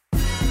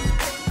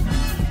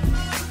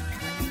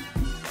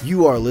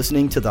You are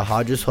listening to the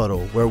Hodges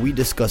Huddle, where we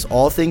discuss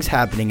all things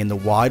happening in the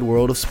wide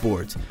world of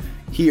sports.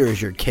 Here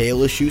is your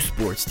KLSU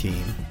sports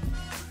team.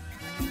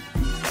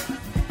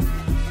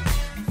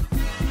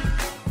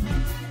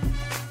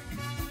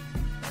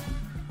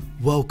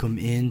 Welcome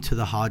into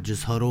the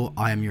Hodges Huddle.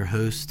 I am your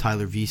host,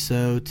 Tyler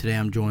Viso. Today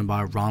I'm joined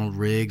by Ronald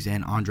Riggs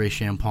and Andre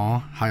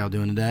Champagne. How y'all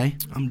doing today?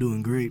 I'm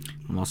doing great.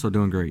 I'm also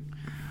doing great.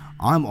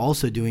 I'm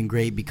also doing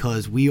great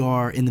because we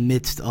are in the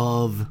midst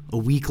of a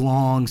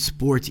week-long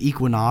sports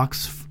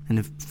equinox.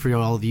 And for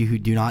all of you who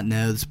do not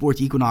know, the sports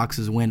equinox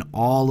is when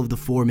all of the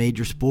four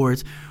major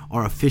sports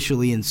are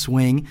officially in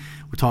swing.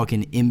 We're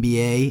talking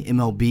NBA,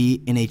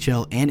 MLB,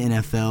 NHL, and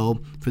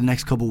NFL. For the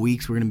next couple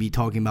weeks, we're going to be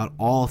talking about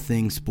all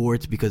things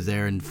sports because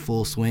they're in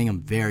full swing.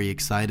 I'm very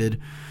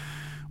excited.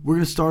 We're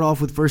going to start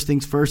off with first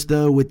things first,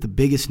 though, with the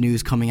biggest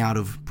news coming out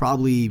of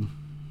probably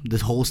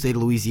this whole state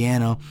of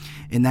Louisiana,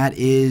 and that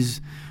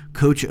is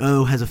Coach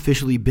O has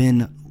officially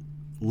been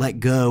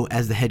let go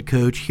as the head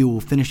coach. He will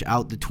finish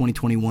out the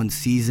 2021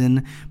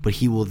 season, but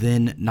he will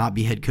then not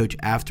be head coach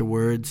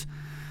afterwards.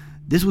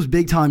 This was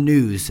big-time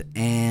news,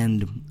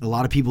 and a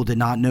lot of people did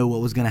not know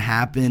what was going to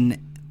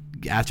happen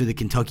after the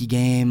Kentucky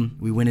game.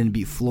 We went in and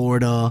beat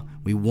Florida.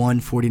 We won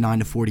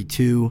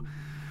 49-42.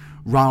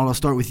 Ronald, I'll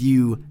start with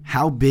you.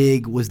 How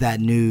big was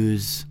that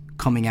news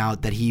coming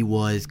out that he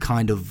was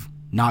kind of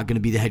not going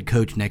to be the head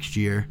coach next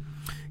year?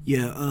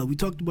 Yeah, we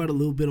talked about it a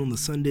little bit on the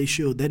Sunday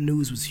show. That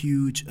news was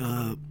huge.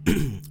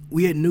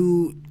 We had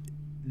knew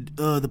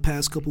the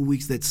past couple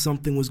weeks that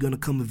something was going to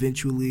come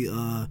eventually.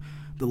 The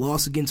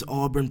loss against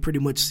Auburn pretty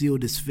much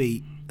sealed his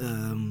fate.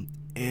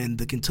 And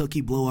the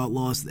Kentucky blowout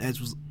loss,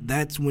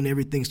 that's when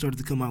everything started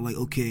to come out like,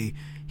 okay,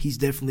 he's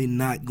definitely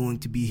not going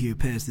to be here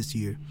past this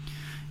year.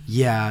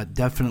 Yeah,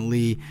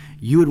 definitely.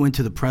 You had went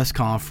to the press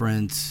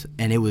conference,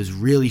 and it was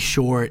really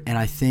short, and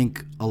I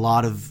think a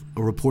lot of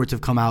reports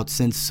have come out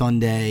since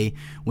Sunday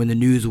when the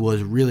news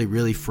was really,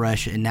 really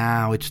fresh, and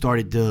now it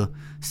started to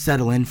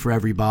settle in for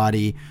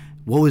everybody.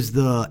 What was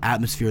the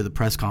atmosphere of the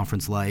press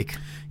conference like?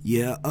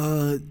 Yeah,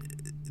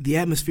 the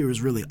atmosphere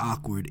was really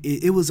awkward.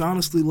 It was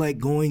honestly like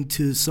going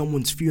to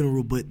someone's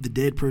funeral, but the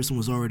dead person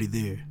was already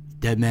there.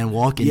 Dead man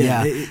walking,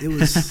 yeah. It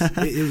was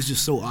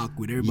just so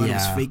awkward. Everybody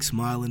was fake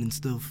smiling and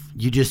stuff.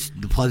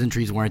 The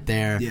pleasantries weren't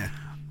there. Yeah.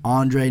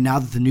 Andre, now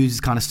that the news is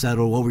kind of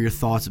settled, what were your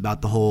thoughts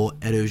about the whole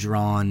Ed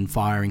Orgeron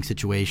firing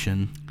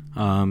situation?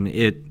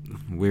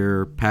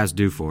 We're past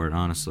due for it,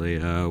 honestly.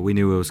 We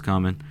knew it was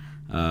coming.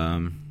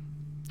 Can't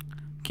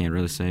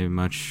really say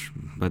much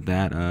but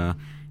that.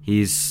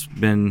 He's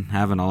been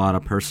having a lot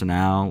of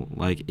personnel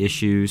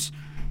issues,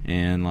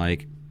 and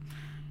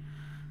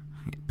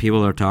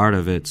people are tired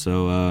of it,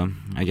 so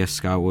I guess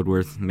Scott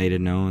Woodworth made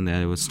it known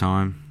that it was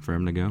time for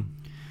him to go.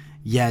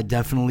 Yeah,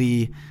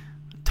 definitely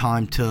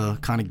time to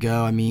kind of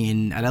go. I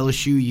mean, at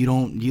LSU, you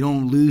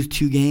don't lose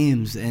two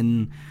games,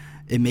 and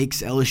it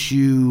makes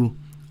LSU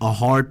a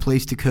hard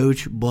place to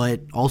coach,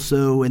 but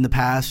also in the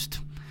past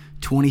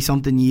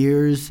 20-something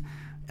years,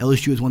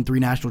 LSU has won 3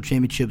 national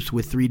championships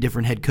with 3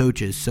 different head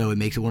coaches, so it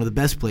makes it one of the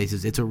best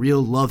places. It's a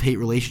real love-hate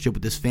relationship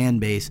with this fan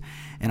base,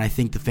 and I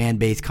think the fan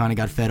base kind of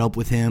got fed up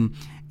with him.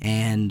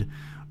 And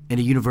in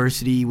a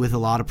university with a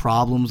lot of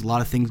problems, a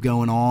lot of things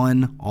going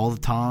on all the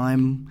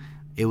time,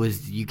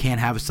 you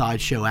can't have a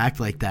sideshow act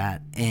like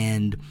that.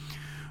 And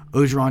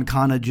Orgeron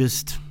kind of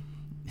just,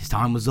 his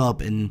time was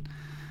up. And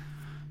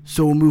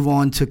so we'll move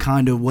on to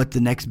kind of what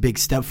the next big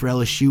step for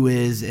LSU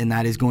is, and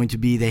that is going to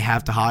be they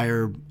have to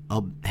hire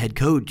a head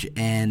coach.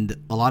 And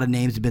a lot of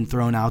names have been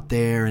thrown out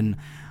there, and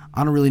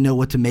I don't really know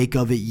what to make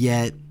of it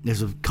yet.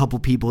 There's a couple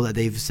people that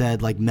they've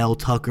said, like Mel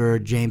Tucker,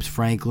 James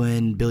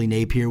Franklin, Billy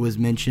Napier was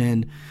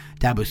mentioned,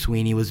 Dabo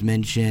Swinney was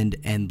mentioned,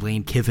 and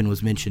Lane Kiffin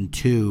was mentioned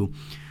too.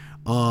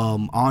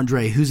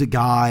 Andre, who's a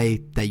guy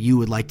that you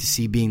would like to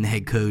see being the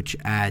head coach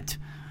at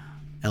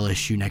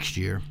LSU next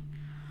year?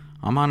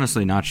 I'm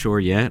honestly not sure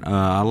yet.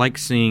 I like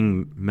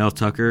seeing Mel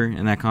Tucker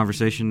in that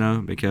conversation, though,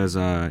 because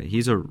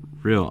he's a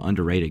real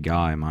underrated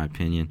guy, in my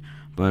opinion.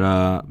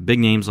 But big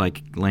names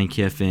like Lane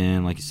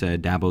Kiffin, like you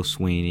said, Dabo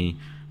Swinney,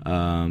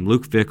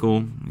 Luke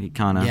Fickell, he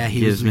kind of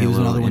he was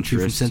another one too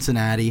from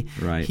Cincinnati.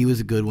 Right, he was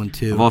a good one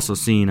too. I've also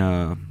seen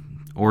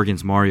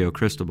Oregon's Mario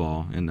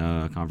Cristobal in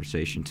the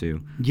conversation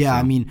too. Yeah, so.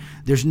 I mean,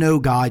 there's no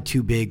guy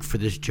too big for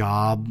this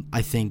job.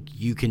 I think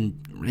you can,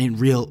 in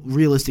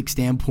realistic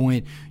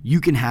standpoint,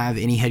 you can have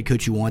any head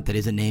coach you want that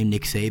isn't named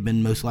Nick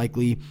Saban. Most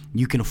likely,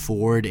 you can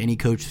afford any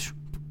coach.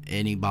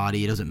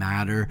 Anybody, it doesn't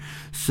matter.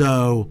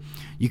 So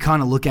you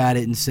kind of look at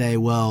it and say,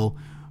 well,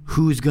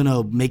 who's going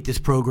to make this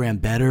program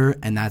better?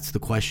 And that's the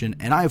question.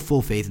 And I have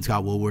full faith in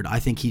Scott Woodward. I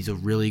think he's a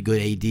really good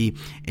AD.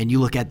 And you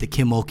look at the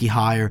Kim Mulkey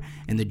hire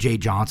and the Jay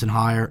Johnson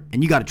hire,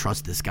 and you got to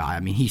trust this guy. I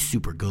mean, he's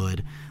super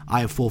good.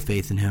 I have full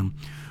faith in him.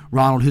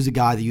 Ronald, who's a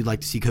guy that you'd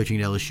like to see coaching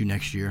at LSU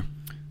next year?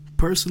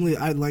 Personally,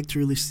 I'd like to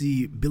really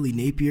see Billy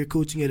Napier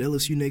coaching at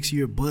LSU next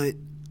year, but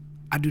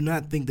I do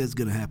not think that's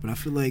going to happen. I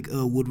feel like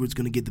Woodward's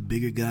going to get the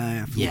bigger guy.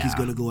 I feel like he's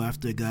going to go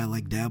after a guy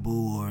like Dabo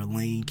or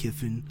Lane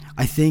Kiffin.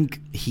 I think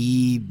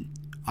he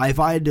if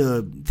I had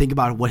to think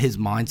about what his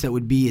mindset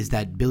would be, is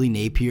that Billy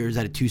Napier is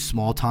at a too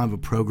small time of a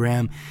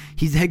program.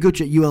 He's the head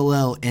coach at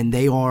ULL, and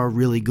they are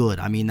really good.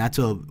 I mean, that's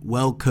a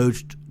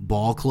well-coached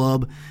ball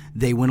club.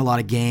 They win a lot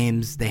of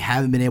games. They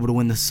haven't been able to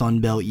win the Sun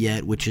Belt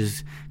yet, which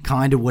is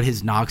kind of what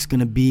his knock's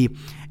going to be.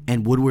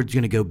 And Woodward's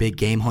going to go big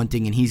game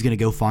hunting, and he's going to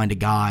go find a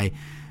guy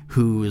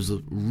who is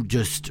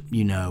just,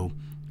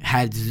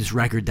 has this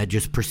record that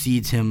just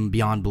precedes him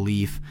beyond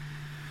belief.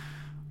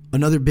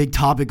 Another big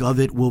topic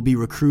of it will be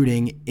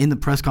recruiting. In the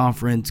press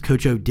conference,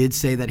 Coach O did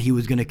say that he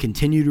was going to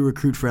continue to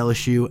recruit for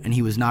LSU, and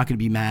he was not going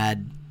to be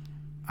mad.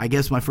 I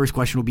guess my first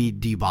question will be,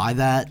 do you buy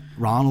that,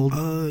 Ronald?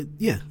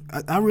 Yeah,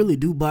 I really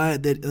do buy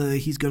it that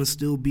he's going to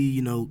still be,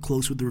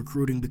 close with the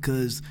recruiting,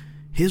 because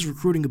his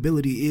recruiting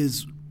ability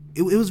is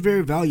it was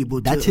very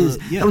valuable. That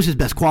was his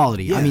best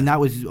quality. Yeah. I mean,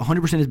 that was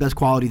 100% his best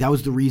quality. That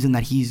was the reason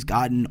that he's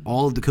gotten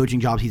all of the coaching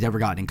jobs he's ever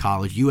gotten in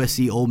college.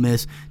 USC, Ole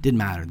Miss, didn't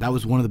matter. That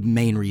was one of the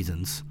main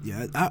reasons.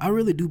 Yeah, I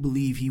really do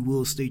believe he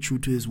will stay true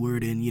to his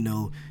word and,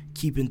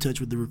 keep in touch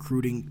with the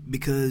recruiting,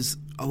 because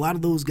a lot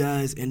of those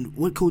guys, and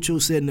what Coach O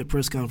said in that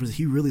press conference,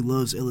 he really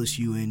loves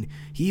LSU, and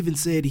he even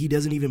said he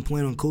doesn't even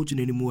plan on coaching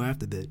anymore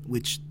after that,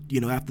 which,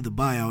 after the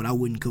buyout, I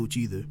wouldn't coach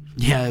either.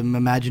 Yeah,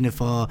 imagine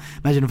if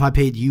I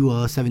paid you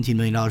 $17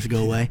 million to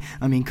go away.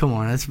 I mean, come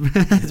on, that's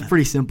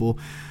pretty simple.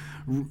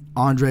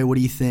 Andre, what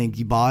do you think?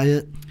 You buy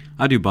it?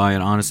 I do buy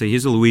it, honestly.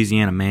 He's a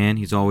Louisiana man.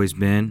 He's always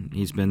been.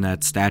 He's been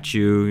that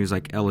statue. He's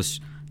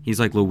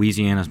like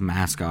Louisiana's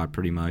mascot,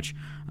 pretty much.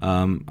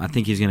 I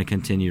think he's going to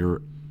continue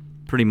to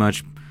pretty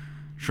much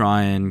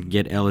try and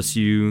get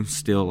LSU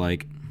still,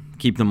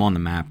 keep them on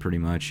the map pretty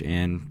much,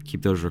 and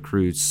keep those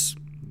recruits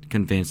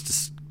convinced to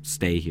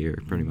stay here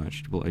pretty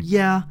much.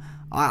 Yeah,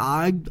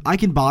 I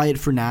can buy it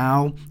for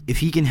now. If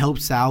he can help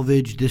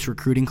salvage this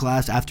recruiting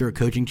class after a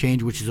coaching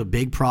change, which is a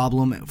big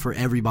problem for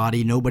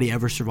everybody. Nobody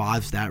ever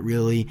survives that,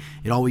 really.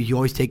 You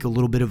always take a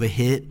little bit of a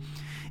hit.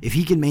 If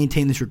he can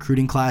maintain this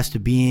recruiting class to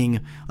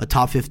being a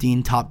top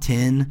 15, top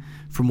 10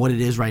 from what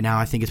it is right now,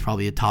 I think it's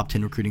probably a top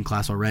 10 recruiting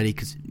class already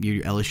because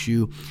you're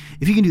LSU.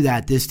 If he can do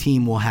that, this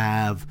team will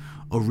have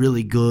a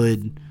really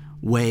good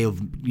way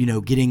of,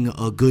 getting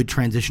a good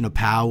transition of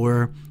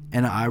power.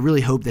 And I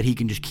really hope that he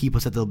can just keep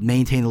us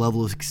maintain the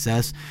level of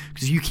success,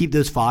 because if you keep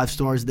those 5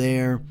 stars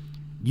there,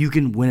 you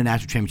can win a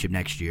national championship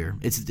next year.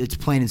 It's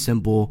plain and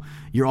simple.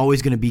 You're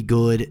always going to be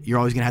good. You're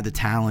always going to have the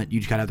talent. You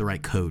just got to have the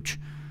right coach.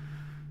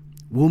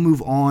 We'll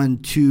move on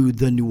to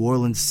the New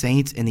Orleans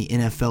Saints and the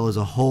NFL as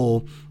a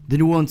whole. The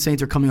New Orleans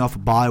Saints are coming off a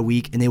bye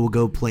week, and they will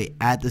go play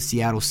at the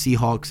Seattle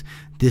Seahawks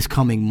this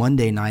coming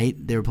Monday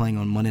night. They're playing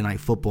on Monday Night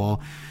Football.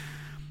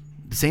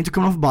 The Saints are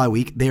coming off a bye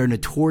week. They are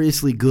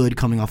notoriously good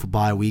coming off of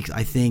bye weeks.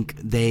 I think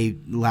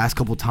last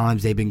couple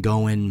times they've been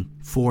going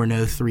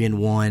 4-0,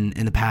 3-1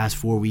 in the past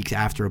 4 weeks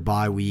after a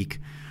bye week.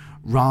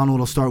 Ronald,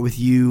 I'll start with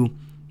you.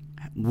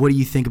 What do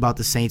you think about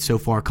the Saints so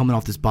far coming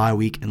off this bye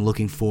week and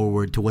looking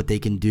forward to what they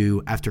can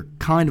do after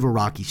kind of a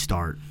rocky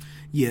start?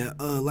 Yeah,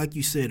 like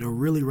you said, a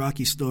really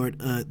rocky start.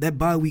 That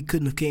bye week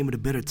couldn't have came at a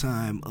better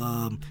time.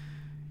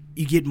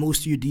 You get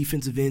most of your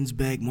defensive ends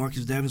back.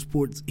 Marcus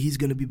Davenport, he's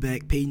going to be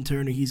back. Peyton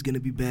Turner, he's going to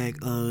be back.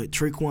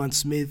 Traquan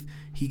Smith,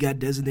 he got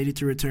designated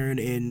to return.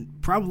 And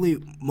probably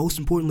most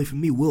importantly for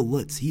me, Will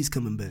Lutz, he's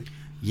coming back.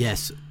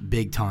 Yes,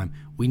 big time.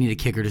 We need a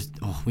kicker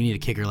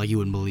like you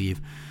wouldn't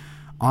believe.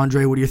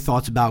 Andre, what are your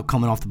thoughts about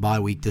coming off the bye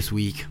week this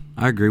week?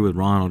 I agree with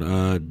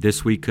Ronald.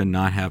 This week could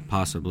not have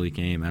possibly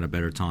came at a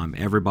better time.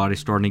 Everybody's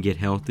starting to get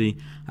healthy.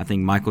 I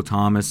think Michael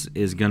Thomas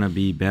is going to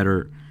be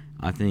better.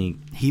 I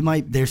think he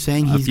might. They're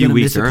saying he's going to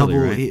miss a couple.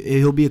 Right?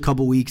 He'll be a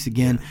couple weeks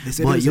again. Yeah, they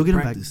said but you'll get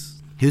him practice.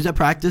 back. He was at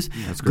practice.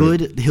 Yeah, that's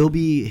good. He'll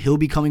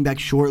be coming back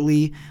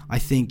shortly. I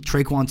think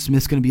Traquan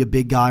Smith's going to be a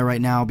big guy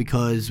right now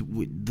because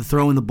the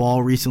throwing the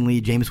ball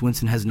recently, Jameis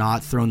Winston has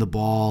not thrown the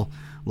ball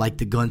like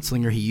the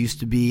gunslinger he used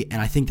to be, and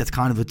I think that's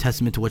kind of a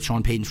testament to what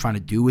Sean Payton's trying to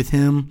do with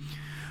him.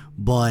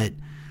 But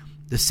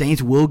the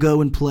Saints will go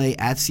and play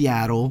at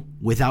Seattle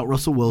without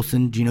Russell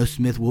Wilson. Geno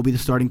Smith will be the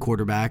starting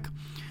quarterback.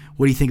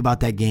 What do you think about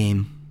that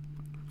game,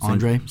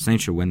 Andre?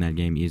 Saints should win that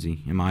game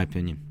easy, in my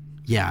opinion.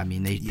 Yeah, I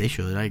mean, they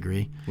should. I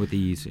agree. With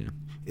ease, yeah.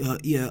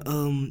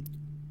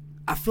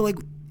 I feel like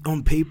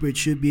on paper it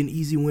should be an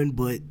easy win,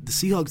 but the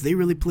Seahawks, they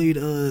really played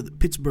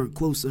Pittsburgh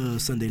close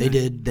Sunday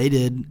night. They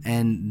did,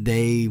 and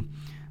they're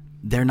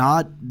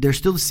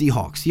still the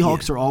Seahawks.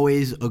 Seahawks are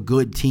always a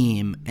good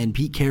team, and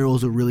Pete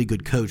Carroll's a really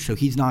good coach, so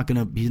he's not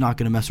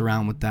gonna mess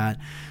around with that.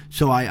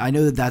 So I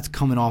know that's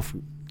coming off,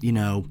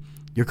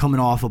 you're coming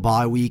off a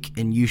bye week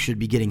and you should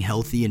be getting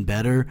healthy and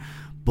better,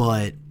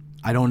 but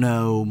I don't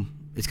know.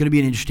 It's going to be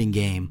an interesting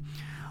game.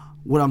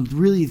 What I'm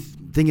really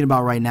thinking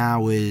about right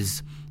now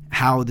is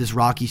how this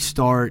rocky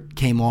start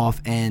came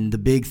off, and the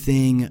big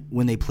thing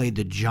when they played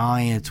the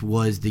Giants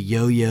was the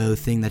yo-yo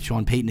thing that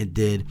Sean Payton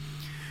did.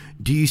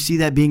 Do you see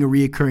that being a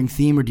reoccurring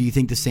theme, or do you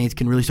think the Saints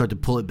can really start to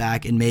pull it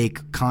back and make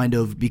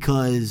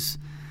because,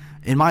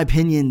 in my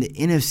opinion, the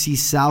NFC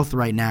South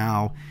right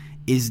now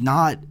is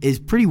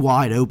pretty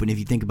wide open if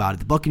you think about it.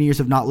 The Buccaneers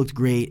have not looked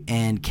great,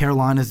 and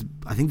Carolina's,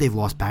 I think they've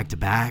lost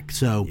back-to-back.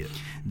 So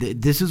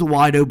this is a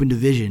wide open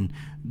division.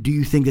 Do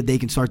you think that they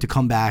can start to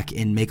come back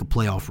and make a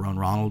playoff run,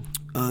 Ronald?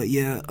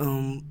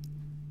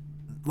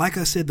 Like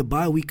I said, the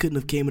bye week couldn't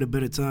have came at a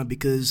better time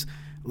because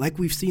like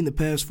we've seen the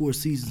past 4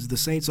 seasons, the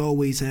Saints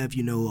always have, a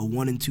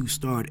 1-2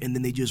 start, and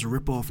then they just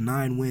rip off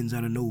 9 wins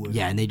out of nowhere.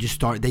 Yeah, and they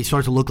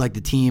start to look like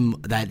the team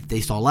that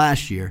they saw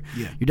last year.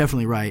 Yeah. You're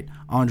definitely right.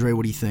 Andre,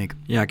 what do you think?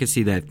 Yeah, I could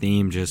see that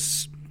theme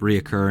just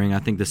reoccurring. I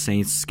think the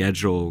Saints'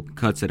 schedule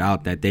cuts it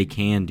out that they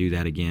can do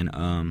that again.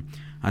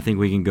 I think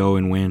we can go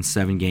and win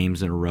 7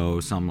 games in a row,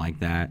 something like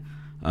that.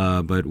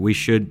 But we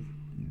should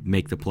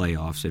make the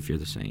playoffs if you're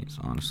the Saints,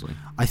 honestly.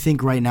 I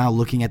think right now,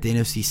 looking at the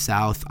NFC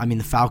South, I mean,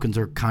 the Falcons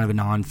are kind of a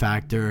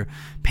non-factor.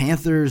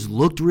 Panthers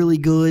looked really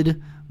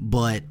good,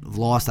 but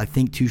lost, I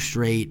think, 2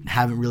 straight.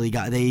 Haven't really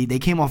got – they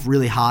came off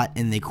really hot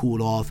and they cooled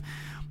off.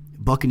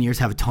 Buccaneers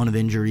have a ton of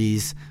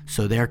injuries,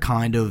 so they're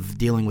kind of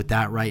dealing with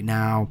that right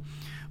now.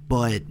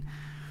 But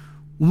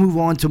we'll move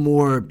on to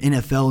more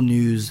NFL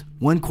news.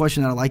 One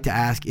question that I'd like to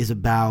ask is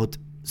about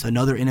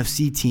another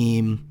NFC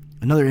team,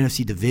 another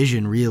NFC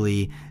division,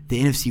 really.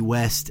 The NFC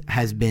West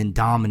has been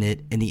dominant,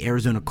 and the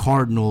Arizona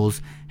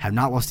Cardinals have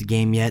not lost a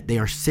game yet. They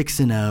are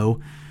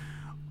 6-0.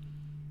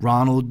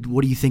 Ronald,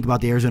 what do you think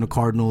about the Arizona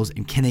Cardinals,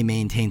 and can they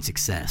maintain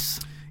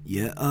success?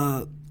 Yeah,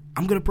 I'm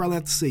going to probably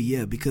have to say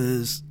yeah,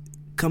 because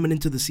coming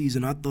into the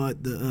season, I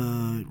thought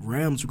the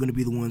Rams were going to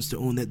be the ones to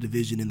own that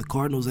division, and the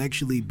Cardinals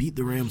actually beat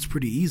the Rams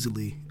pretty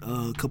easily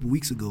a couple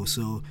weeks ago.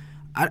 So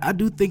I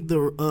do think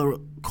the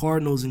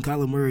Cardinals and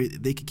Kyler Murray,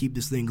 they could keep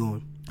this thing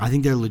going. I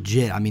think they're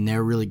legit. I mean,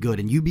 they're really good.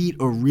 And you beat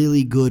a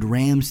really good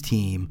Rams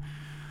team.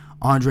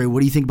 Andre, what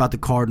do you think about the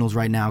Cardinals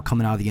right now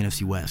coming out of the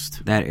NFC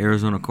West? That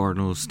Arizona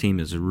Cardinals team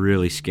is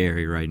really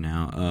scary right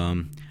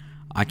now.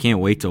 I can't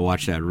wait to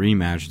watch that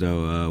rematch,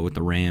 though, with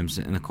the Rams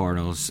and the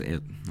Cardinals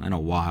in a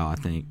while, I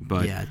think.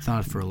 But yeah, it's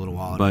not for a little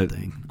while, I but don't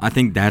think. I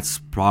think that's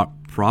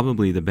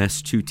probably the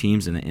best 2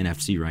 teams in the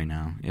NFC right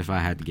now, if I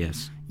had to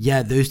guess.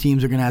 Yeah, those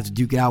teams are going to have to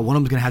duke it out. One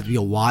of them is going to have to be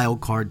a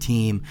wild card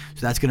team,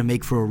 so that's going to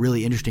make for a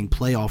really interesting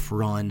playoff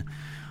run.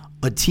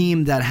 A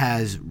team that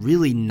has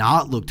really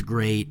not looked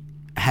great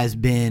has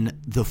been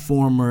the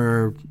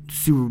former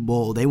Super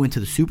Bowl. They went to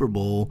the Super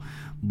Bowl,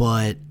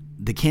 but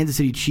the Kansas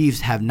City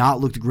Chiefs have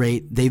not looked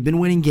great. They've been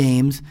winning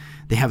games.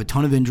 They have a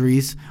ton of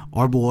injuries.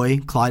 Our boy,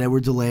 Clyde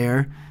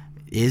Edwards-Helaire,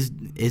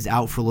 is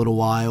out for a little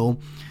while.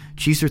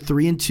 Chiefs are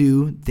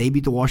 3-2. They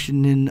beat the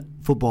Washington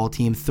football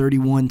team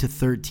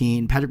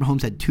 31-13. Patrick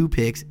Mahomes had 2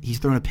 picks. He's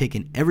thrown a pick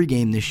in every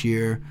game this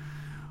year.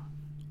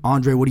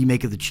 Andre, what do you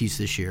make of the Chiefs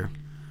this year?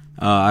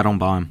 I don't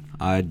buy them.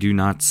 I do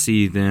not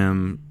see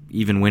them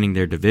even winning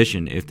their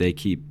division if they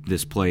keep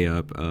this play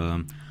up.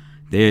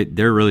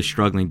 They're really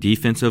struggling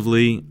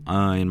defensively,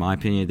 in my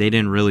opinion. They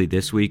didn't really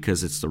this week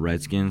because it's the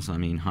Redskins. I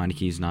mean,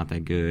 Heineke's not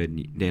that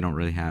good. They don't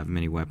really have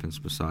many weapons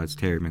besides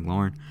Terry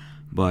McLaurin.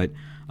 But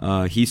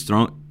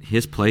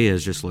his play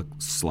has just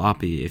looked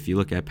sloppy. If you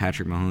look at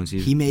Patrick Mahomes,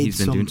 he's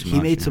been doing too much.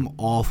 He made some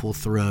awful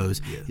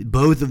throws. Yeah.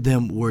 Both of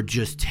them were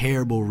just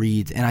terrible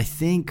reads. And I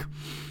think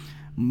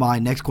my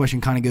next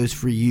question kind of goes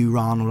for you,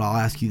 Ronald. I'll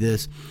ask you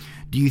this.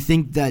 Do you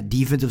think that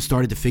defense have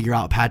started to figure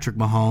out Patrick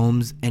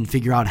Mahomes and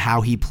figure out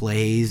how he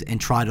plays and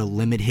try to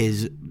limit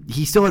his –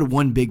 he still had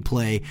one big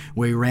play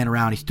where he ran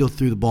around. He still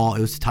threw the ball.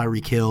 It was to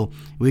Tyreek Hill.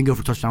 We didn't go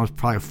for a touchdown. It was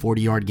probably a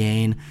 40-yard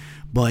gain.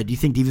 But do you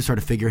think defense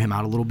started to figure him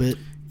out a little bit?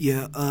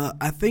 Yeah,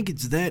 I think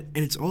it's that,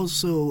 and it's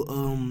also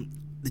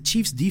the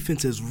Chiefs'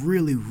 defense has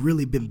really,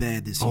 really been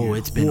bad this year. Oh,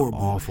 it's been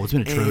awful. It's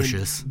been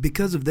atrocious. And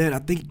because of that, I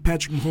think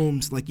Patrick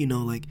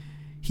Mahomes,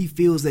 he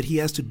feels that he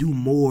has to do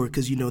more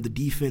because, the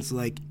defense,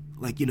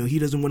 he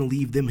doesn't want to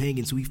leave them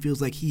hanging, so he feels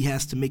like he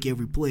has to make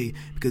every play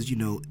because,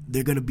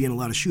 they're going to be in a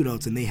lot of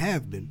shootouts, and they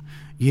have been.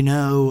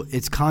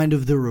 It's kind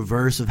of the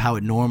reverse of how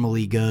it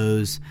normally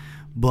goes,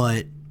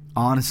 but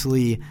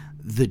honestly,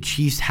 the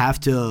Chiefs have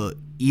to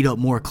eat up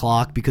more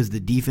clock because the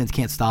defense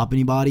can't stop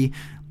anybody,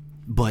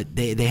 but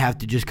they have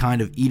to just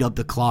kind of eat up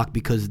the clock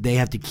because they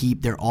have to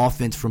keep their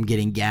offense from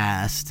getting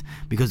gassed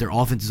because their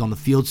offense is on the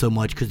field so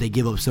much because they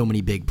give up so many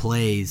big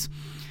plays.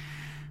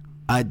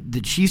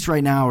 The Chiefs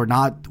right now are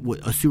not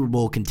a Super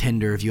Bowl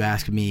contender, if you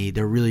ask me.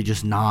 They're really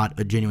just not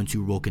a genuine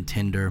Super Bowl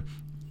contender.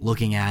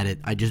 Looking at it,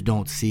 I just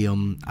don't see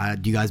them.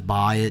 Do you guys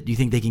buy it? Do you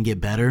think they can get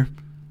better?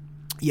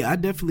 Yeah, I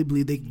definitely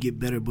believe they can get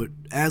better, but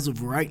as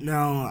of right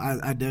now,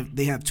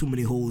 they have too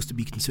many holes to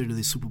be considered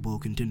a Super Bowl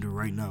contender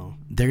right now.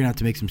 They're going to have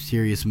to make some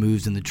serious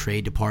moves in the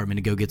trade department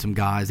to go get some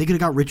guys. They could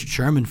have got Richard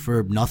Sherman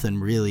for nothing,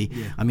 really.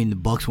 Yeah. I mean, the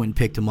Bucs went and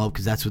picked him up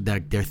because that's what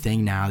their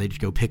thing now. They just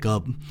go pick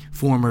up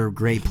former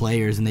great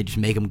players and they just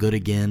make them good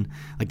again,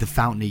 like the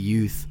fountain of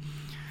youth.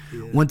 Yeah.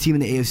 One team in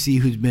the AFC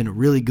who's been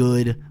really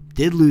good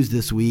did lose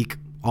this week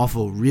off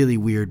a really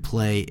weird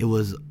play. It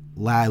was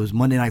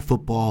Monday Night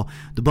Football.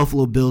 The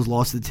Buffalo Bills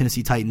lost to the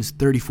Tennessee Titans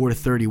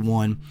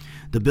 34-31.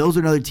 The Bills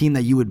are another team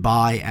that you would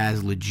buy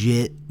as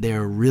legit.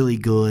 They're really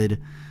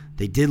good.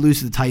 They did lose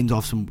to the Titans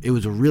off it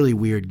was a really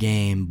weird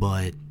game,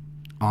 but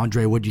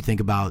Andre, what did you think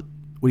about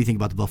What do you think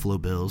about the Buffalo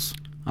Bills?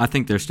 I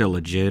think they're still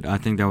legit. I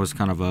think that was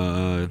kind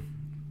of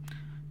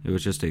it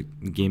was just a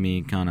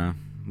gimme kind of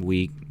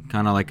week,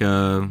 kind of like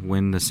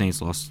when the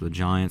Saints lost to the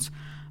Giants.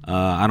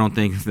 I don't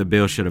think the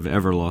Bills should have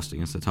ever lost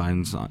against the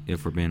Titans,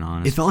 if we're being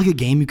honest. It felt like a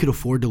game you could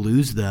afford to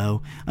lose,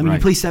 though. I mean, Right.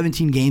 you play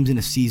 17 games in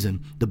a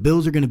season. The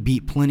Bills are going to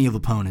beat plenty of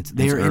opponents.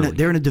 They're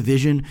in a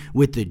division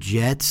with the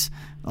Jets.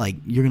 Like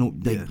you're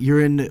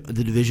in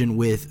the division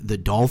with the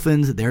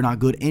Dolphins. They're not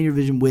good, and you're in a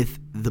division with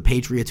the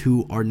Patriots,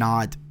 who are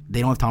not. They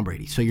don't have Tom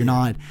Brady, so you're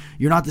not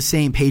the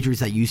same Patriots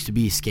that you used to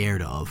be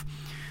scared of.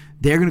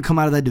 They're going to come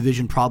out of that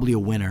division probably a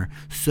winner,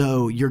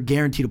 so you're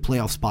guaranteed a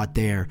playoff spot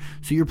there.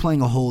 So you're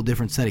playing a whole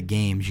different set of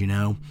games, you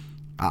know?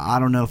 I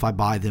don't know if I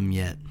buy them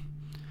yet.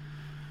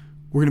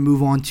 We're going to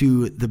move on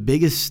to the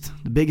biggest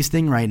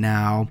thing right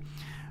now.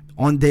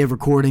 On the day of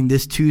recording,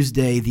 this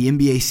Tuesday, the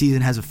NBA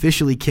season has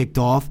officially kicked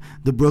off.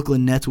 The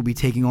Brooklyn Nets will be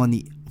taking on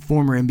the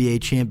former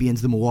NBA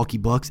champions, the Milwaukee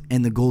Bucks,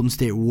 and the Golden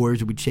State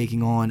Warriors will be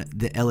taking on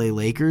the LA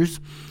Lakers.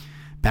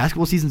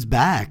 Basketball season's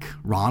back.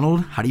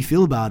 Ronald, how do you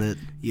feel about it?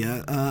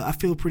 Yeah, I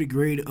feel pretty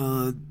great.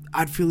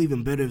 I'd feel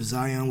even better if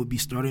Zion would be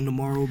starting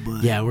tomorrow.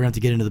 But Yeah, we're going to have to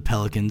get into the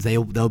Pelicans.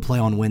 They'll play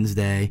on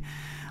Wednesday.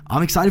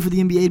 I'm excited for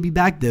the NBA to be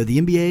back, though.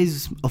 The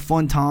NBA's a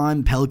fun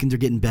time. Pelicans are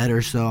getting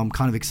better, so I'm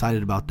kind of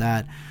excited about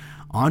that.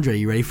 Andre,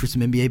 you ready for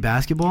some NBA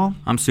basketball?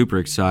 I'm super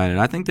excited.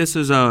 I think this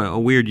is a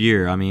weird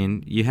year. I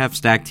mean, you have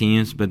stacked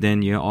teams, but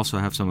then you also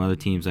have some other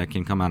teams that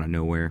can come out of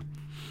nowhere.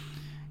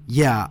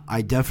 Yeah,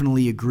 I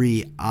definitely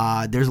agree.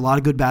 There's a lot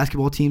of good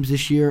basketball teams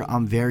this year.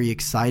 I'm very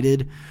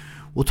excited.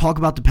 We'll talk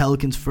about the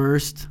Pelicans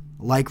first.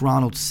 Like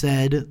Ronald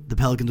said, the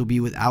Pelicans will be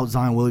without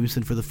Zion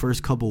Williamson for the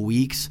first couple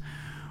weeks.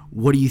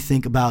 What do you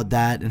think about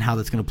that and how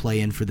that's going to play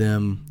in for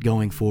them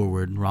going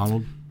forward,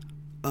 Ronald?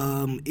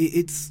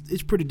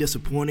 It's pretty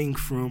disappointing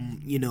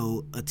from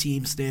a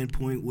team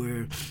standpoint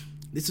where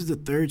this is the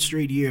third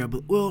straight year.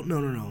 But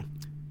no.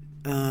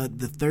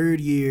 The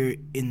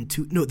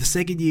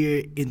second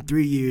year in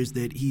 3 years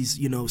that he's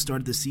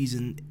started the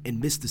season and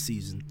missed the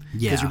season.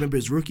 Yeah. Because remember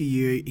his rookie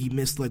year he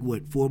missed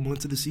 4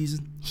 months of the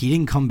season. He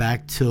didn't come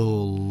back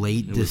till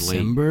late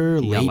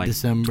December. He got,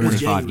 December.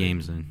 25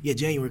 games in. Yeah,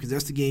 January, because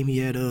that's the game he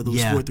had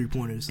those 4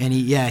 3-pointers. And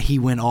he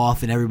went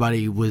off, and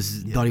everybody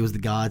thought he was the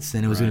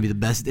godsend. It was going to be the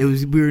best. We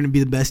were going to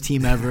be the best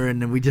team ever,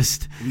 and then we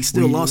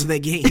still lost that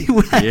game.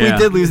 We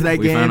did lose that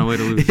game. We found a way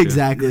to lose.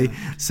 Exactly.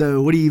 Yeah.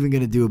 So what are you even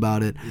going to do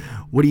about it? Yeah.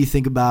 What do you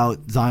think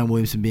about Zion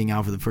Williamson being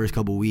out for the first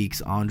couple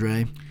weeks,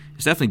 Andre?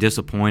 It's definitely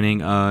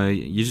disappointing.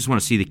 You just want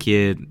to see the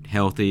kid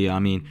healthy. I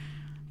mean,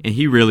 and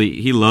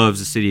he loves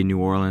the city of New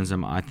Orleans.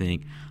 I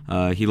think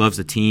he loves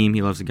the team.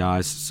 He loves the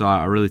guys. So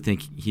I really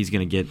think he's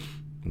going to get,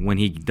 when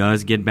he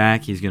does get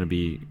back, he's going to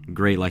be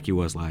great like he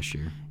was last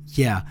year.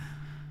 Yeah.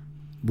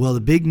 Well,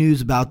 the big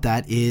news about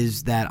that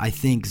is that I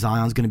think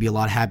Zion's going to be a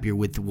lot happier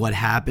with what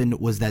happened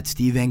was that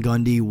Steve Van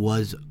Gundy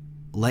was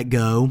let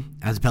go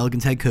as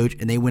Pelicans head coach,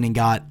 and they went and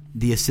got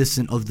the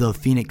assistant of the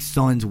Phoenix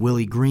Suns,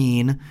 Willie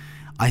Green.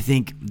 I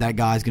think that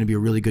guy's going to be a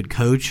really good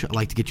coach. I'd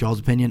like to get y'all's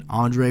opinion.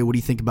 Andre, what do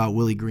you think about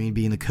Willie Green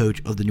being the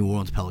coach of the New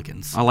Orleans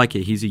Pelicans? I like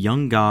it. He's a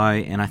young guy,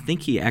 and I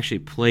think he actually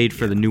played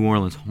for the New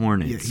Orleans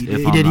Hornets. Yeah,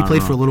 He did. He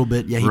played for a little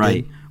bit. Yeah, he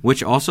right. did.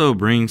 Which also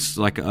brings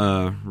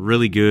a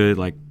really good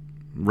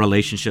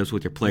relationships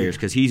with your players,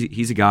 because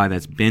he's a guy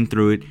that's been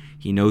through it.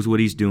 He knows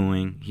what he's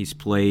doing. He's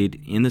played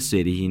in the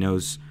city. He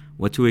knows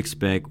what to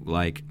expect.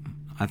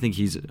 I think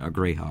he's a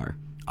great hire.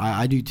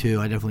 I do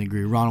too. I definitely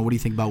agree. Ronald, what do you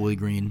think about Willie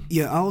Green?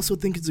 Yeah, I also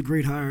think it's a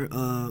great hire.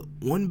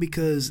 One,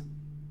 because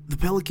the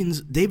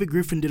Pelicans, David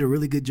Griffin did a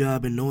really good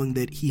job in knowing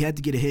that he had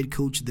to get a head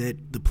coach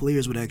that the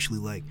players would actually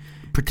like.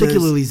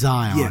 Particularly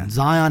Zion. Yeah.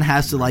 Zion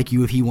has to like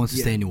you if he wants to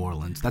stay in New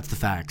Orleans. That's the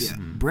facts. Yeah.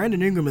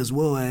 Brandon Ingram, as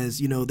well as,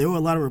 there were a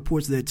lot of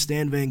reports that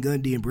Stan Van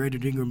Gundy and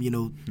Brandon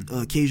Ingram,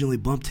 occasionally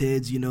bumped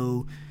heads,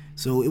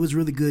 So it was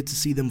really good to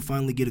see them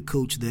finally get a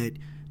coach that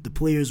the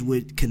players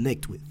would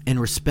connect with And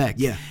respect.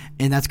 Yeah.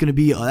 And that's going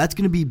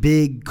to be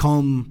big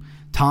come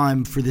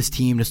time for this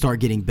team to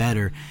start getting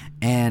better.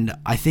 And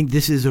I think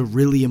this is a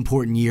really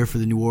important year for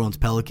the New Orleans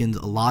Pelicans.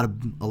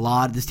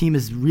 This team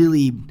has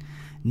really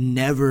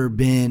never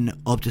been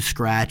up to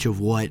scratch of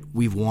what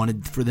we've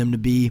wanted for them to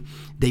be.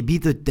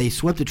 They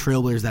swept the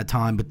Trailblazers that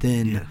time, but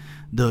then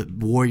the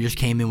Warriors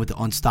came in with the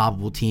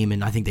unstoppable team,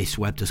 and I think they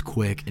swept us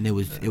quick, and it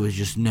was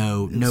just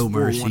no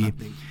mercy. 4-1, I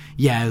think.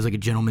 Yeah, it was like a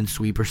gentleman's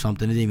sweep or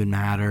something. It didn't even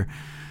matter.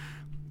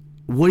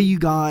 What do you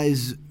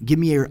guys give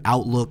me your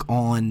outlook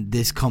on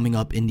this coming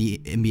up in the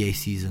NBA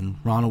season?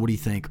 Ronald, what do you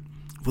think?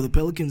 For the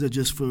Pelicans or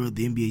just for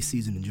the NBA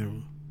season in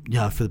general?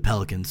 Yeah, for the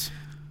Pelicans.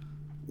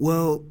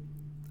 Well,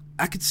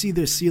 I could see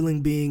their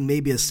ceiling being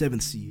maybe a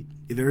 7th seed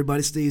if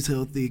everybody stays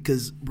healthy,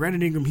 because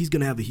Brandon Ingram, he's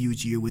going to have a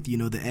huge year with,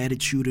 the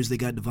added shooters. They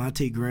got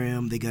Devontae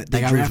Graham. They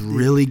guy was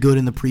really good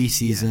in the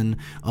preseason.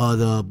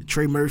 The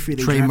Trey Murphy.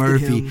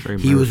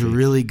 He was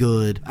really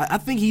good. I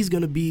think he's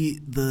going to be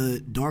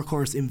the dark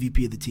horse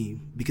MVP of the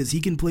team because he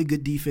can play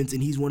good defense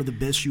and he's one of the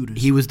best shooters.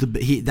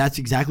 That's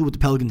exactly what the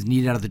Pelicans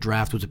needed out of the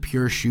draft, was a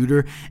pure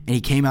shooter, and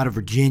he came out of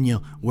Virginia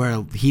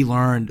where he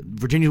learned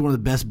Virginia's one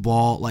of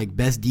the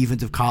best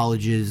defensive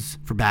colleges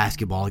for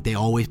basketball. Like, they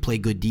always play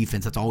good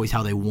defense. That's always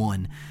how they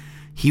won.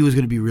 He was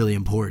going to be really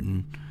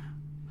important.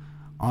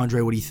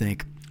 Andre, what do you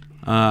think?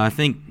 I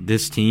think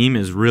this team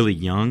is really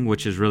young,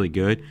 which is really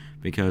good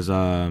because, you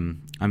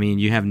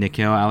have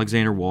Nickeil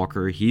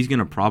Alexander-Walker. He's going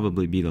to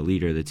probably be the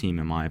leader of the team,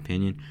 in my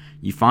opinion.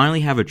 You finally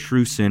have a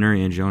true center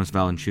in Jonas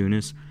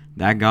Valanciunas.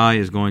 That guy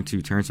is going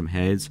to turn some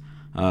heads.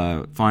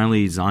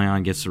 Finally,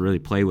 Zion gets to really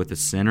play with the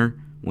center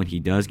when he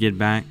does get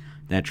back.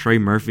 That Trey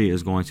Murphy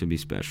is going to be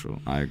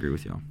special. I agree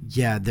with y'all.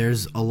 Yeah,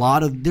 there's a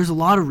lot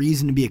of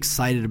reason to be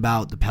excited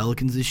about the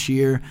Pelicans this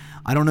year.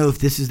 I don't know if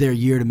this is their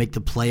year to make the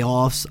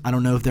playoffs. I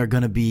don't know if they're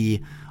going to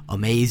be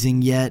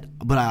amazing yet,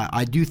 but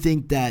I do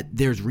think that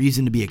there's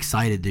reason to be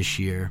excited this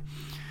year.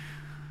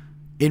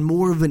 In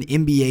more of an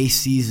NBA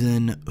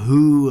season,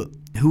 who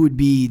would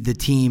be the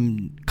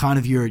team, kind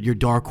of your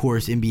dark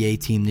horse NBA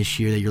team this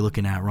year that you're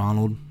looking at,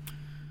 Ronald?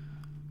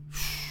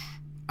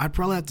 I'd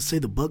probably have to say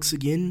the Bucks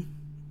again.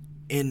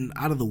 And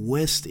out of the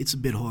West, it's a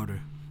bit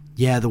harder.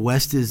 Yeah, the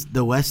West has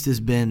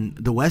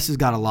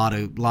got a lot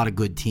of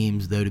good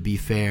teams, though, to be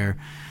fair.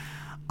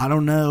 I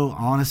don't know,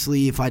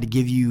 honestly, if I had to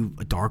give you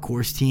a dark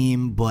horse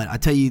team, but I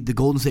tell you, the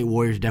Golden State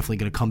Warriors are definitely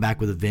going to come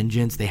back with a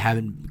vengeance.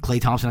 Klay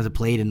Thompson hasn't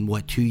played in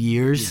 2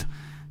 years, yeah.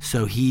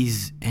 So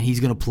he's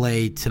going to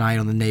play tonight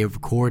on the day of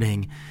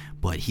recording,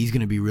 but he's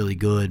going to be really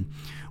good.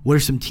 What are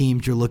some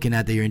teams you're looking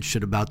at that you're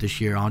interested about this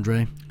year,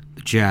 Andre?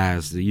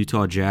 The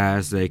Utah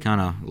Jazz. They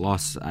kind of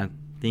lost, I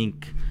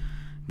think,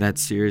 that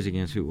series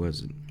against, who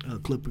was it?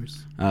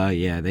 Clippers.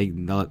 Yeah, they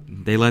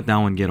let that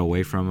one get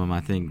away from them.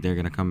 I think they're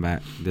going to come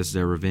back. This is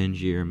their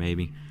revenge year,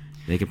 maybe.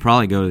 They could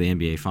probably go to the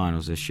NBA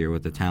Finals this year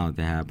with the talent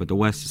they have, but the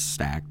West is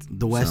stacked.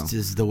 The West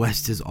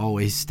is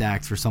always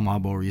stacked for some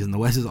oddball reason. The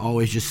West is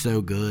always just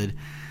so good.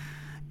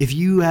 If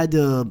you had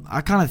to,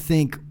 I kind of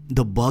think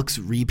the Bucks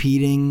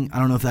repeating, I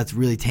don't know if that's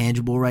really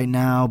tangible right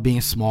now, being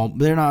a small,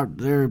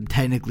 they're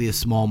technically a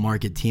small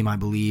market team, I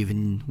believe,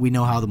 and we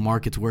know how the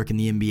markets work in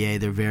the NBA.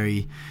 They're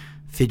very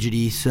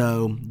fidgety.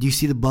 So do you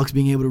see the Bucks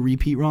being able to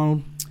repeat,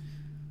 Ronald?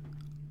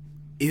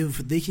 If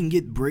they can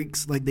get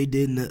breaks like they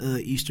did in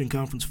the Eastern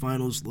Conference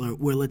Finals,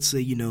 where let's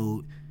say,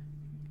 the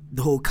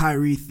whole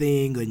Kyrie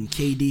thing and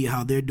KD,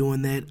 how they're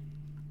doing that,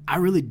 I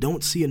really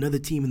don't see another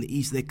team in the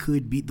East that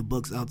could beat the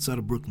Bucks outside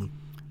of Brooklyn.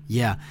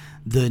 Yeah,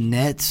 the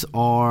Nets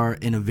are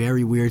in a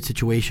very weird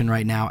situation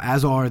right now,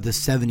 as are the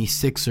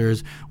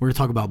 76ers. We're going to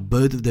talk about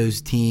both of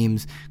those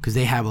teams because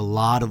they have a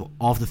lot of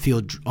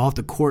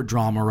off-the-court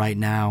drama right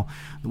now.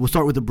 We'll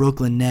start with the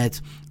Brooklyn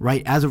Nets.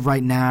 Right, as of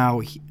right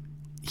now,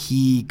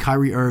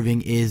 Kyrie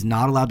Irving is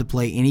not allowed to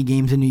play any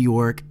games in New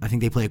York. I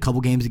think they play a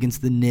couple games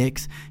against the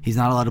Knicks. He's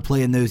not allowed to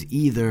play in those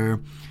either.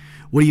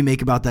 What do you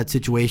make about that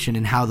situation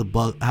and how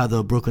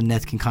the Brooklyn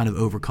Nets can kind of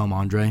overcome,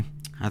 Andre?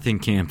 I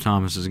think Cam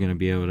Thomas is going to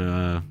be able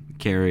to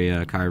carry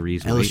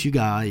Kyrie's weight. LSU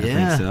guy, yeah. I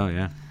think so,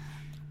 yeah.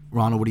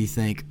 Ronald, what do you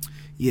think?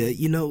 Yeah,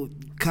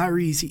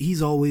 Kyrie's,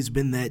 he's always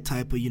been that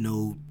type of,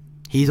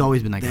 He's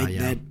always been that guy, yeah.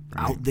 That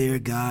out there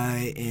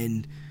guy,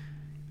 and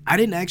I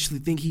didn't actually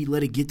think he'd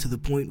let it get to the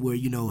point where,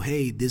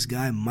 hey, this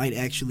guy might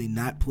actually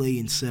not play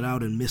and set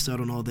out and miss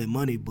out on all that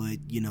money, but,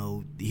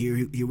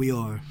 here we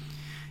are.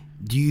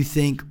 Do you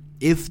think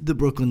if the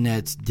Brooklyn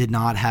Nets did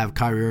not have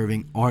Kyrie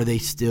Irving, are they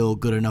still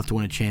good enough to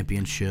win a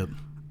championship?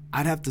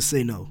 I'd have to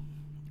say no.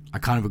 I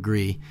kind of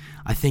agree.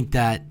 I think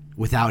that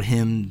without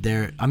him,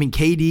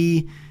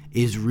 KD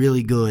is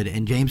really good,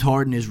 and James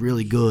Harden is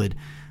really good.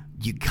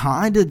 You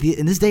kind of,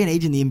 in this day and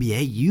age in the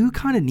NBA, you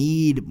kind of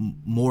need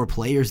more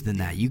players than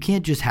that. You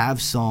can't just have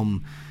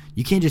one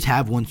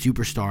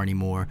superstar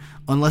anymore,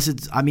 unless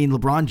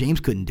LeBron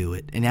James couldn't do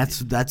it, and that's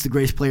the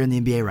greatest player in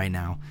the NBA right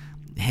now,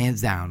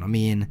 hands down.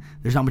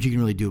 There's not much you can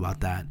really do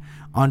about that.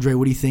 Andre,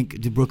 what do you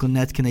think? The Brooklyn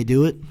Nets, can they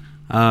do it?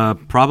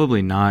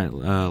 Probably not.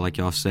 Like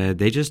y'all said,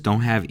 they just don't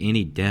have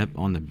any depth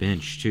on the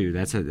bench too.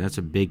 That's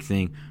a big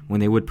thing. When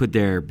they would put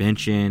their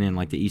bench in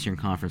like the Eastern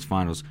Conference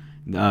Finals,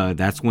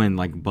 that's when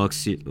like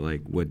Bucks would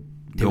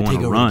go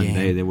on a run.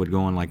 They would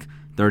go on like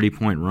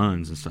 30-point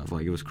runs and stuff.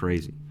 Like, it was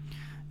crazy.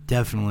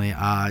 Definitely.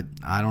 I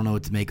don't know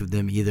what to make of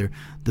them either.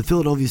 The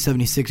Philadelphia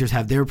 76ers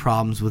have their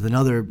problems with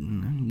another,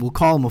 we'll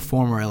call him a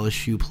former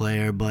LSU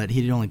player, but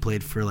he only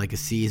played for like a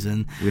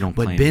season. We don't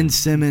play Ben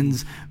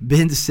Simmons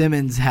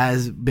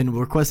has been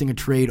requesting a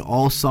trade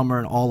all summer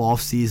and all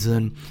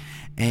offseason,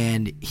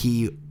 and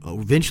he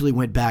eventually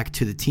went back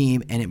to the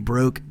team, and it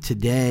broke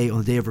today on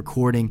the day of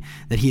recording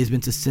that he has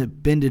been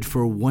suspended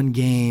for one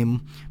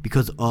game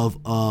because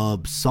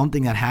of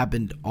something that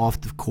happened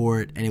off the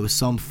court, and it was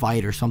some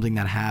fight or something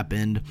that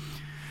happened.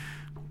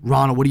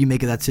 Ronald, what do you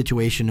make of that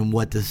situation and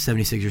what the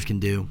 76ers can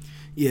do?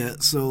 Yeah,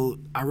 so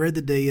I read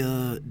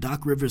that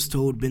Doc Rivers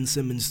told Ben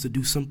Simmons to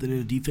do something in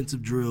a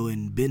defensive drill,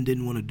 and Ben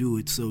didn't want to do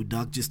it, so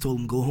Doc just told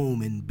him go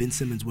home, and Ben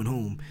Simmons went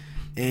home.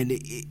 And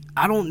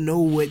I don't know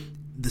what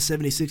the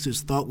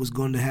 76ers thought was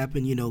going to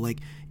happen.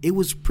 It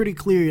was pretty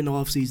clear in the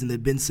offseason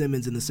that Ben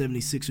Simmons and the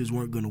 76ers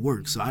weren't going to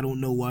work, so I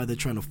don't know why they're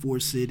trying to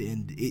force it,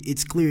 and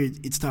it's clear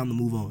it's time to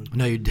move on.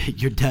 No,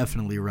 you're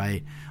definitely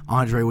right.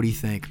 Andre, what do you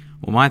think?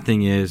 Well, my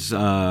thing is,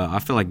 I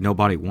feel like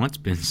nobody wants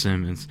Ben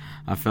Simmons.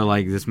 I feel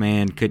like this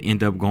man could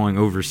end up going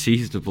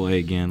overseas to play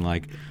again.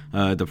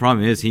 The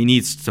problem is he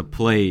needs to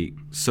play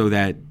so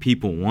that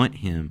people want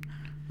him.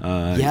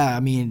 I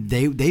mean,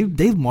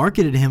 they've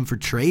marketed him for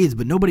trades,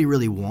 but nobody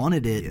really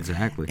wanted it.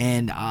 Exactly.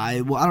 And I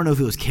don't know if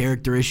it was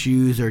character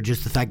issues or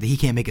just the fact that he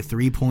can't make a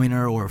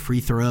 3-pointer or a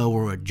free throw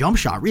or a jump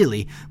shot,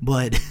 really.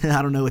 But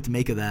I don't know what to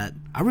make of that.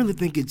 I really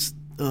think it's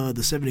the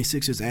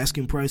 76ers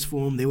asking price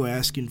for him. They were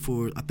asking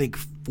for, I think,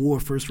 4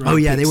 first-round Oh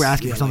yeah, picks. they were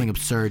asking for something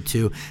absurd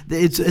too.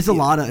 It's a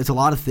lot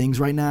of things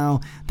right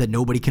now that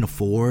nobody can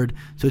afford.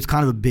 So it's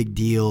kind of a big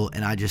deal,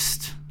 and I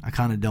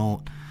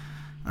don't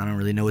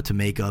really know what to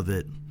make of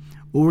it.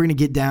 Well, we're going to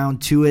get down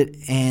to it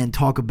and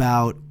talk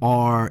about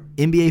our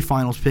NBA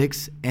Finals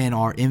picks and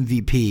our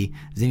MVP.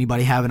 Does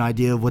anybody have an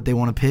idea of what they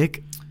want to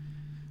pick?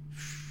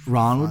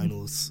 Ronald?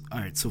 Finals. All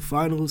right, so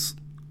finals,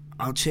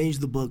 I'll change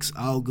the Bucks.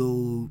 I'll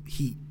go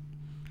Heat.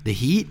 The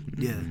Heat?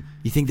 Yeah.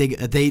 You think they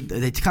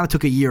kind of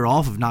took a year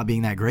off of not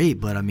being that great,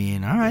 but I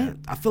mean, all right. Yeah,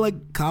 I feel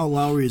like Kyle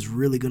Lowry is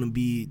really going to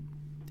be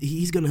 –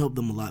 he's going to help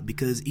them a lot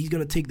because he's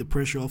going to take the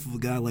pressure off of a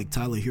guy like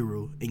Tyler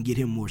Hero and get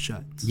him more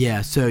shots.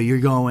 Yeah, so you're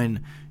going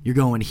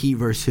Heat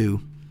versus who?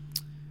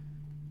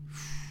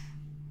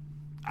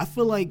 I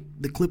feel like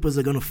the Clippers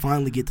are going to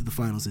finally get to the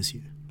finals this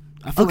year.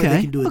 I feel like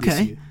they can do it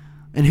this year.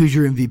 And who's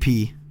your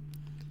MVP?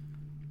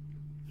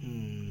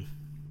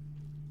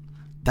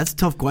 That's a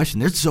tough question.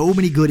 There's so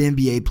many good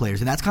NBA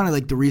players, and that's kind of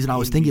like the reason I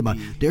was thinking about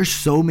it. There's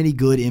so many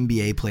good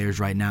NBA players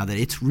right now that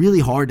it's really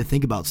hard to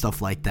think about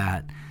stuff like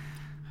that.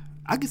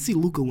 I could see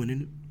Luka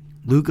winning it.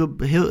 Luka,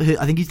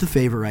 I think he's the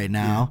favorite right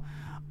now. Yeah.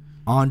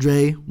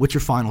 Andre, what's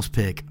your finals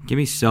pick? Give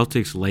me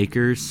Celtics,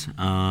 Lakers.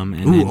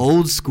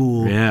 Old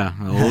school. Yeah,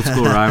 old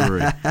school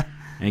rivalry.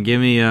 And give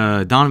me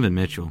Donovan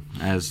Mitchell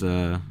as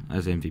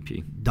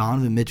MVP.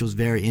 Donovan Mitchell's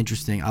very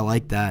interesting. I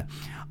like that.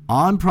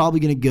 I'm probably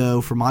going to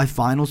go for my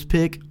finals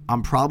pick.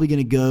 I'm probably going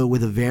to go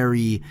with a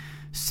very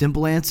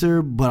simple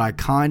answer, but I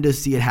kind of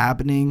see it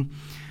happening.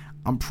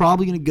 I'm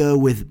probably going to go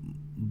with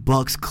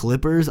Bucks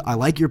Clippers. I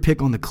like your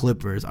pick on the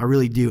Clippers. I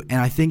really do.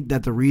 And I think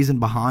that the reason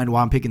behind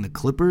why I'm picking the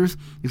Clippers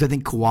is I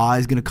think Kawhi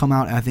is going to come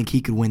out, and I think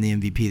he could win the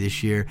MVP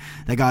this year.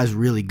 That guy's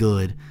really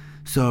good.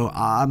 So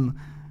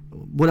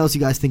what else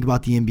you guys think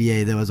about the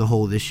NBA, though, as a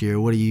whole this year?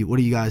 What do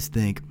you guys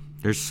think?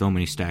 There's so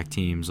many stacked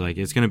teams.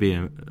 It's going to be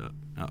a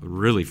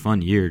really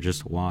fun year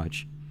just to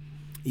watch.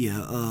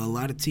 Yeah, a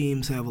lot of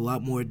teams have a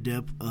lot more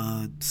depth.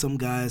 Some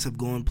guys have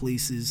gone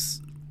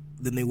places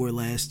than they were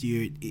last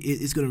year.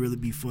 It's going to really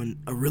be fun,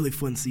 a really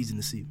fun season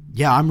to see.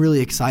 Yeah, I'm really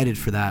excited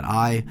for that.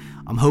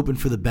 I'm hoping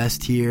for the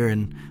best here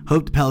and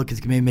hope the Pelicans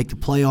can maybe make the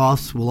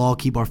playoffs. We'll all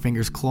keep our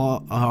fingers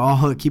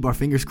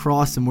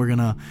crossed, and we're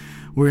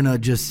gonna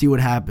just see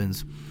what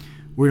happens.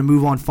 We're gonna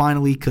move on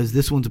finally because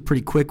this one's a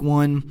pretty quick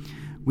one.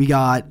 We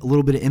got a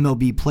little bit of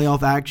MLB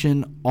playoff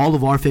action. All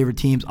of our favorite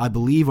teams, I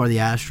believe, are the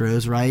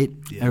Astros, right?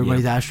 Yeah,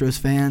 everybody's Astros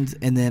fans.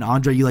 And then,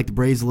 Andre, you like the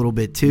Braves a little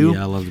bit, too?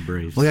 Yeah, I love the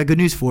Braves. Well, I got good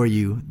news for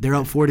you. They're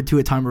up 4-2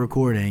 at time of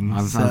recording.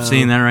 I'm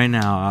seeing that right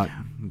now.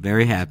 I'm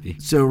very happy.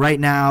 So, right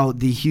now,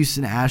 the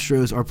Houston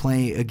Astros are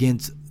playing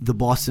against the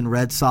Boston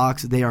Red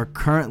Sox. They are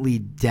currently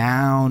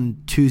down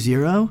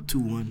 2-0?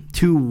 2-1.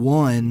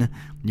 2-1.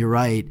 You're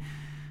right.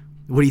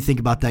 What do you think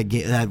about that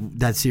game,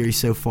 that series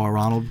so far,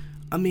 Ronald?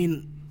 I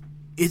mean,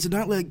 it's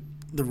not like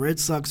the Red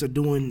Sox are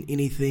doing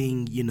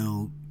anything,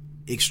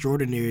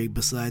 extraordinary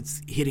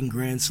besides hitting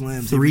grand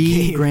slams.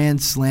 3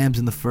 grand slams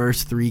in the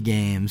first 3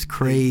 games.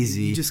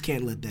 Crazy. You just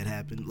can't let that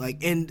happen.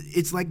 And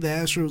it's like the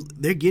Astros,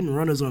 they're getting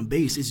runners on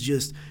base. It's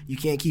just you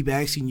can't keep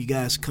asking you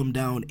guys to come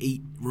down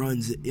 8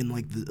 runs in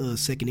the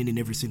second inning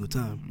every single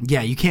time.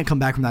 Yeah, you can't come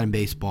back from that in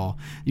baseball.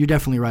 You're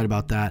definitely right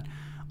about that.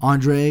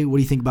 Andre, what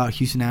do you think about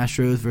Houston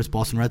Astros versus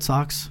Boston Red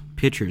Sox?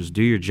 Pitchers,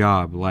 do your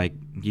job.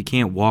 You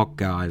can't walk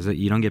guys.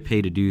 You don't get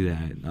paid to do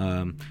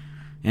that.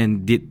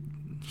 And the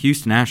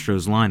Houston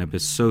Astros lineup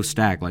is so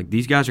stacked.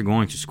 These guys are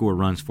going to score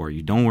runs for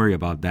you. Don't worry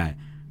about that.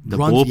 The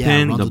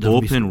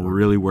bullpen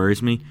really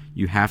worries me.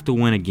 You have to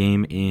win a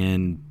game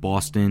in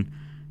Boston.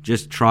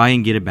 Just try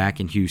and get it back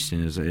in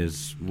Houston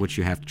is what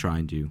you have to try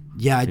and do.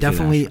 Yeah, I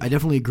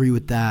definitely agree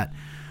with that.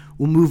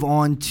 We'll move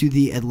on to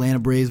the Atlanta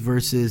Braves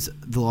versus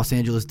the Los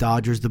Angeles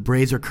Dodgers. The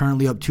Braves are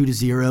currently up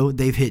 2-0.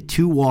 They've hit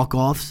 2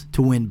 walk-offs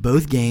to win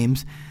both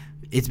games.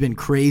 It's been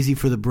crazy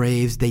for the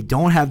Braves. They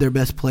don't have their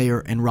best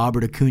player in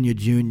Robert Acuna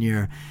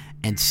Jr.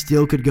 and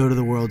still could go to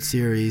the World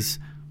Series.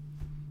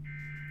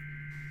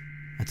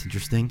 That's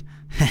interesting.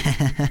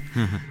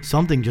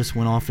 Something just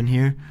went off in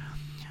here.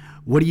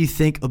 What do you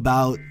think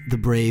about the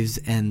Braves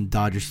and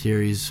Dodgers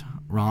series,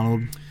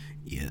 Ronald?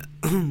 Yeah.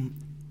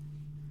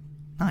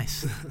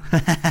 Nice.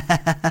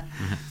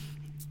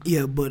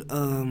 Yeah, but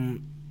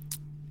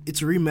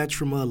it's a rematch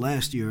from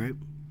last year, right?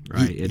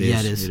 Right, it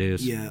is. It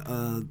is.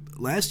 Yeah,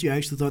 last year I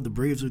actually thought the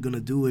Braves were going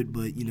to do it,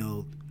 but,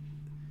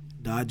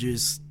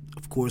 Dodgers,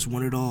 of course,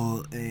 won it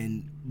all.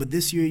 But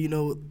this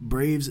year,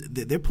 Braves,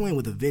 they're playing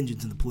with a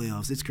vengeance in the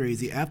playoffs. It's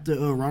crazy. After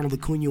Ronald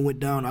Acuna went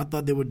down, I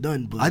thought they were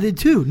done. But I did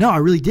too. No, I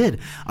really did.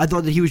 I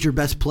thought that he was your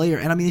best player.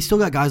 And, I mean, they still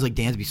got guys like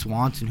Dansby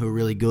Swanson who are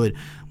really good.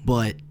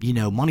 But,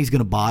 money's going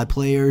to buy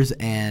players.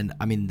 And,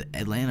 I mean,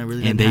 Atlanta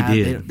really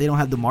doesn't they don't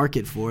have the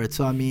market for it.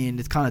 So, I mean,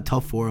 it's kind of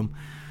tough for them.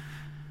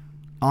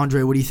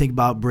 Andre, what do you think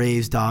about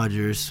Braves,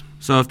 Dodgers?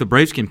 So if the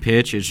Braves can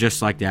pitch, it's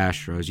just like the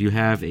Astros. You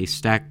have a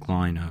stacked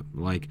lineup.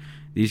 Like,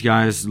 these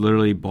guys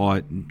literally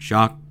bought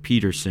Jock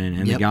Peterson,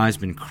 and the guy's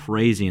been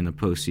crazy in the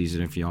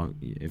postseason. If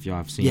y'all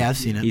have seen, I've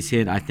seen it. He's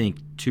hit, I think,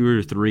 2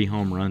 or 3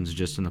 home runs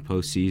just in the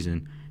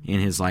postseason in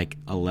his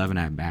 11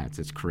 at bats.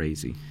 It's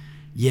crazy.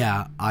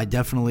 Yeah, I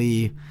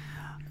definitely.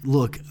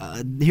 Look,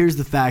 here's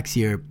the facts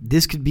here.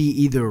 This could be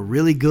either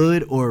really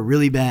good or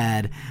really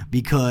bad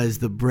because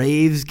the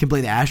Braves can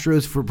play the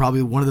Astros for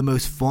probably one of the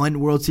most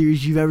fun World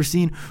Series you've ever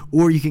seen,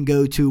 or you can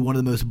go to one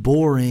of the most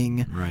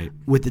boring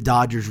with the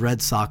Dodgers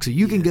Red Sox. So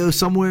you can go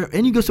somewhere,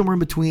 and you go somewhere in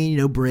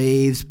between,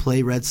 Braves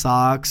play Red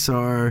Sox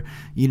or,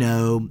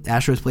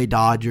 Astros play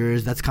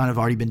Dodgers. That's kind of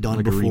already been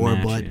done before,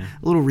 but a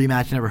little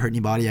rematch never hurt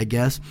anybody, I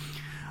guess.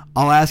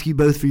 I'll ask you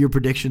both for your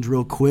predictions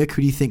real quick.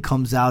 Who do you think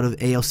comes out of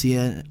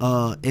ALCS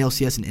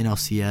and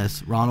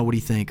NLCS? Ronald, what do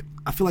you think?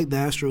 I feel like the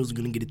Astros are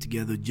going to get it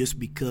together just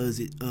because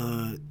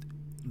the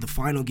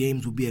final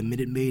games will be at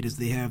Minute Maid as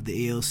they have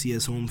the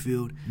ALCS home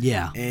field.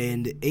 Yeah.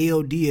 And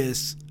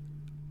ALDS,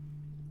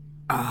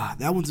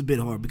 that one's a bit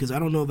hard because I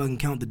don't know if I can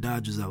count the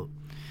Dodgers out.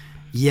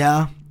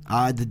 Yeah,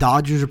 the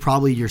Dodgers are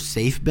probably your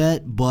safe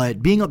bet,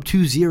 but being up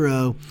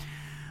 2-0,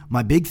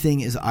 my big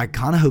thing is I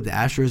kind of hope the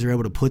Astros are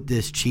able to put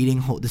this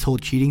whole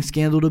cheating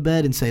scandal to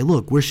bed and say,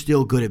 look, we're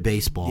still good at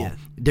baseball. Yeah.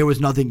 There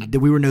was nothing,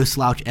 we were no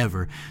slouch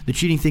ever. The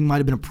cheating thing might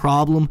have been a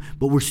problem,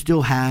 but we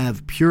still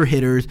have pure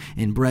hitters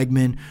in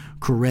Bregman,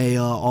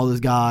 Correa, all those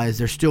guys.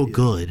 They're still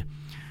good.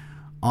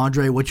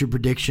 Andre, what's your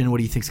prediction? What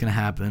do you think's going to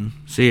happen?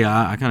 See,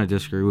 I kind of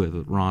disagree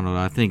with Ronald.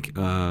 I think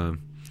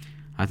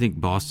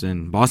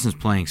Boston's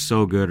playing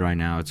so good right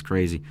now. It's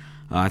crazy.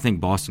 I think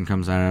Boston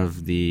comes out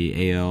of the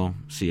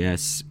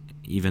ALCS,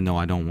 even though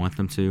I don't want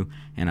them to,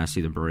 and I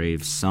see the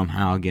Braves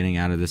somehow getting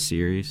out of this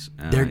series.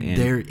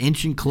 They're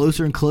inching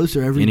closer and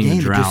closer every game.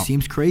 It just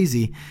seems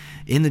crazy.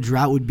 In the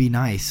drought would be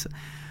nice.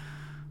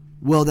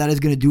 Well, that is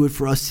going to do it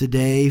for us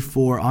today.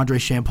 For Andre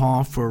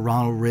Champagne, for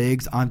Ronald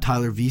Riggs, I'm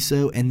Tyler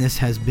Viso, and this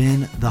has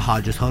been the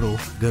Hodges Huddle.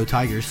 Go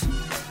Tigers.